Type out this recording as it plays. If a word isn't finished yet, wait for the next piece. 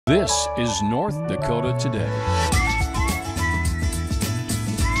This is North Dakota Today.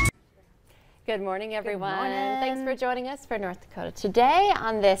 Good morning, everyone. Good morning. Thanks for joining us for North Dakota Today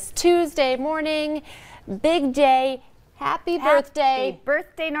on this Tuesday morning. Big day. Happy birthday. Happy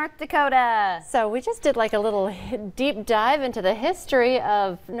birthday, North Dakota. So we just did like a little deep dive into the history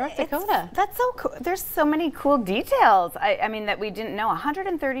of North Dakota. That's so cool. There's so many cool details. I mean, that we didn't know.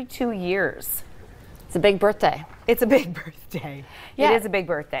 132 years. It's a big birthday. It's a big birthday. Yeah. It is a big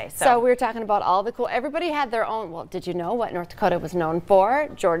birthday. So we were talking about all the cool, everybody had their own, well, did you know what North Dakota was known for?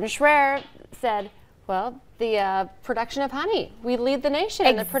 Jordan Schreier said, well, the production of honey. We lead the nation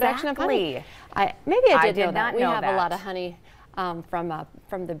in the production of honey. Maybe I did know that. We have a lot of honey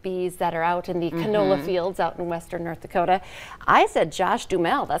from the bees that are out in the canola fields out in western North Dakota. I said Josh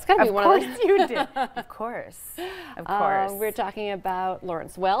Duhamel. That's got to be one of those. You did. Of course. Of course. We're talking about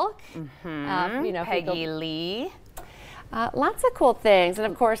Lawrence Welk. You know, Peggy Lee. Lots of cool things. And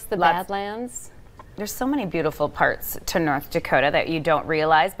of course the Badlands. There's so many beautiful parts to North Dakota that you don't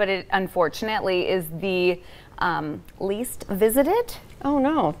realize, but it unfortunately is the least visited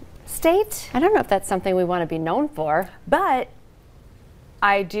state. I don't know if that's something we want to be known for. But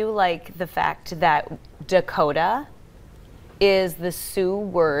I do like the fact that Dakota is the Sioux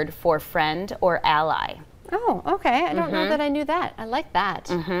word for friend or ally. Oh, okay. I don't know that I knew that. I like that.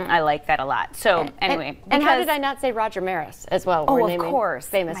 I like that a lot. So anyway. And how did I not say Roger Maris as well? Oh, We're of naming course.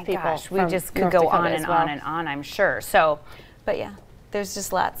 famous My people. gosh, we just could North go Dakota on and as well. on and on, I'm sure. So, but yeah, there's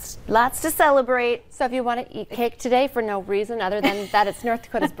just lots to celebrate. So if you want to eat cake today for no reason other than that it's North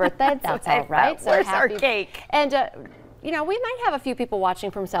Dakota's birthday, that's all right. So where's our cake? And you know, we might have a few people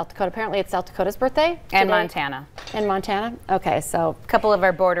watching from South Dakota. Apparently it's South Dakota's birthday And today. Montana. And Montana? Okay, so A couple of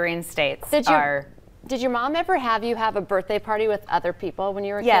our bordering states are... Did your mom ever have you have a birthday party with other people when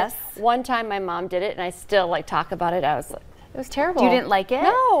you were a kid? Yes. One time my mom did it, and I still like talk about it. It was terrible. You didn't like it?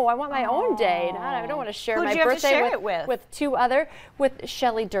 No, I want my own day. I don't want to share my birthday with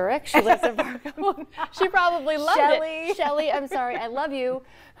Shelly Durick. She lives in Fargo. She probably loved it. Shelly, I'm sorry, I love you.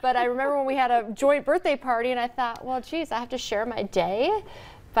 But I remember when we had a joint birthday party, and I thought, well, geez, I have to share my day.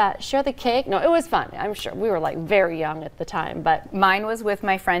 But share the cake? No, it was fun. I'm sure we were like very young at the time, but mine was with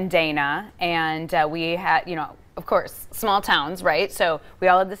my friend Dana, and we had, you know, of course, small towns, right? So we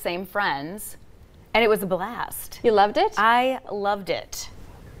all had the same friends, and it was a blast. You loved it? I loved it.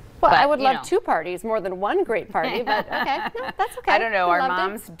 Well, but, I would love two parties more than one great party, but okay, no, that's okay. I don't know. Our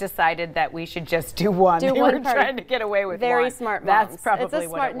moms decided that we should just do one. They were trying to get away with very one. Smart moms. That's probably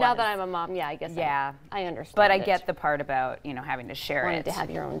what it was. Now that I'm a mom, yeah, I guess. Yeah, I understand. But I get the part about having to share Wanted to have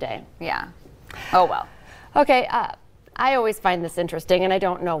your own day. Yeah. Oh well. Okay. I always find this interesting, and I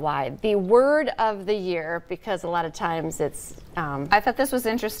don't know why. The word of the year, because a lot of times it's... I thought this was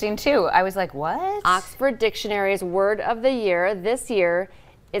interesting, too. I was like, what? Oxford Dictionary's word of the year this year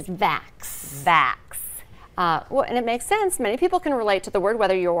is vax. Vax. Well, and it makes sense. Many people can relate to the word,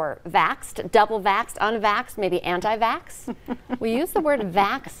 whether you're vaxxed, double vaxxed, unvaxxed, maybe anti-vax. We use the word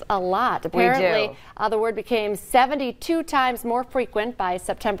vax a lot. Apparently, the word became 72 times more frequent by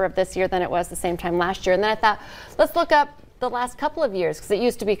September of this year than it was the same time last year. And then I thought, let's look up the last couple of years, because it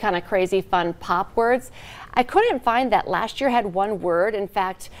used to be kind of crazy, fun pop words. I couldn't find that last year had one word. In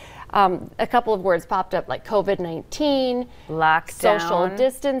fact, a couple of words popped up like COVID-19, lockdown, social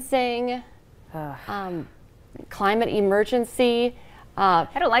distancing, climate emergency. I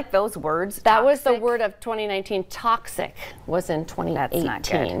don't like those words. That was the word of 2019. Toxic was in 2018. That's not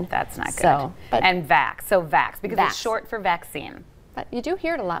good. That's not good. So, and vax. So vax, because it's short for vaccine. But you do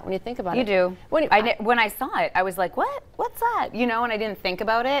hear it a lot when you think about it. You do. When I saw it, I was like, what? What's that? You know, and I didn't think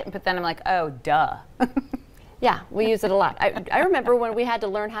about it, but then I'm like, oh, duh. Yeah, we use it a lot. I remember when we had to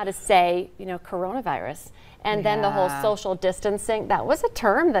learn how to say, coronavirus, and then the whole social distancing. That was a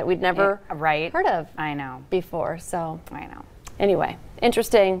term that we'd never heard of. I know. Before, so. I know. Anyway,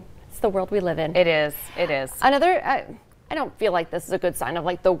 interesting. It's the world we live in. It is. It is. Another, I don't feel like this is a good sign of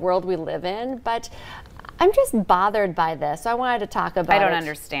like the world we live in, but I'm just bothered by this. So I wanted to talk about it. I don't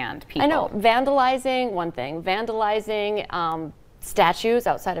understand people. I know, vandalizing, one thing. Vandalizing statues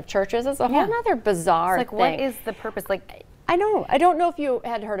outside of churches is a whole other bizarre thing. What is the purpose? Like, I don't know if you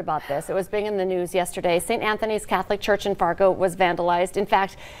had heard about this. It was big in the news yesterday. St. Anthony's Catholic Church in Fargo was vandalized. In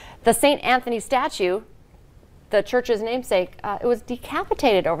fact, the St. Anthony statue, the church's namesake, it was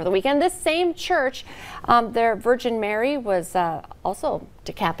decapitated over the weekend. This same church, their Virgin Mary was also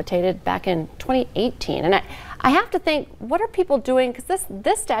decapitated back in 2018. And I have to think, what are people doing? Because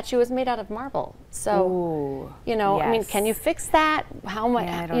this statue is made out of marble. So, ooh, you know, yes. I mean, can you fix that? How much,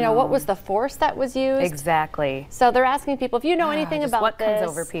 Yeah, you know, what was the force that was used? Exactly. So they're asking people, if you know anything about what this,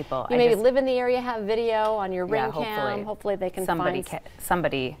 comes over people. you maybe live in the area, have video on your ring hopefully. cam. Hopefully they can somebody find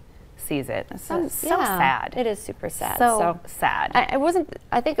somebody sees it. It's so sad. It is super sad. So sad.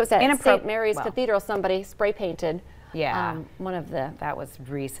 I think it was at St. Mary's Cathedral, somebody spray painted one of the... That was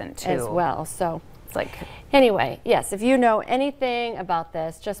recent too. As well, so... It's like... Anyway, yes, if you know anything about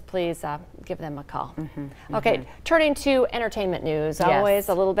this, just please give them a call. Okay, turning to entertainment news, always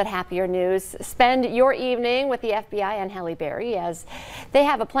a little bit happier news. Spend your evening with the FBI and Halle Berry as they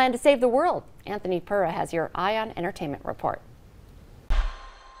have a plan to save the world. Anthony Purra has your Eye on Entertainment report.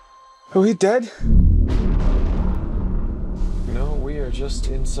 Are we dead? No, we are just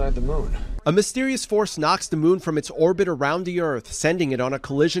inside the moon. A mysterious force knocks the moon from its orbit around the Earth, sending it on a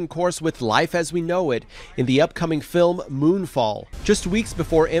collision course with life as we know it in the upcoming film Moonfall. Just weeks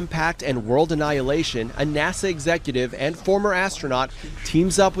before impact and world annihilation, a NASA executive and former astronaut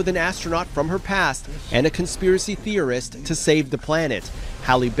teams up with an astronaut from her past and a conspiracy theorist to save the planet.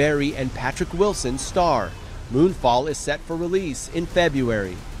 Halle Berry and Patrick Wilson star. Moonfall is set for release in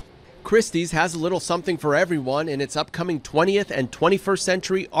February. Christie's has a little something for everyone in its upcoming 20th and 21st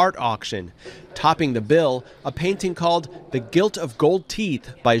century art auction. Topping the bill, a painting called The Guilt of Gold Teeth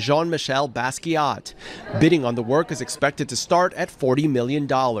by Jean-Michel Basquiat. Bidding on the work is expected to start at $40 million.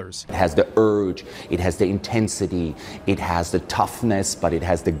 It has the urge, it has the intensity, it has the toughness, but it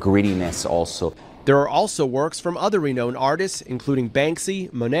has the grittiness also. There are also works from other renowned artists, including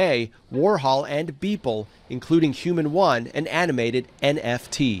Banksy, Monet, Warhol, and Beeple, including Human One, an animated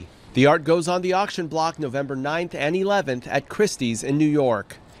NFT. The art goes on the auction block November 9th and 11th at Christie's in New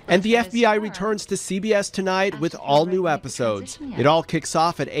York. And the FBI returns to CBS tonight with all new episodes. It all kicks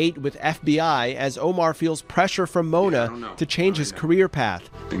off at 8 with FBI as Omar feels pressure from Mona to change his career path.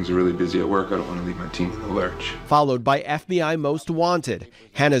 Things are really busy at work. I don't want to leave my team in the lurch. Followed by FBI Most Wanted.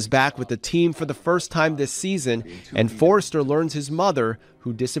 Hannah's back with the team for the first time this season, and Forrester learns his mother,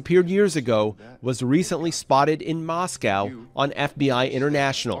 who disappeared years ago, was recently spotted in Moscow on FBI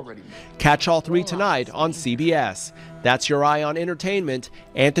International. Catch all three tonight on CBS. That's your Eye on Entertainment.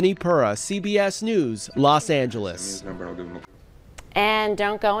 Anthony Purra, CBS News, Los Angeles. And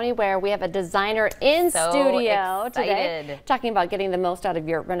don't go anywhere. We have a designer in studio today talking about getting the most out of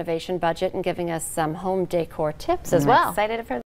your renovation budget and giving us some home decor tips as well. Excited for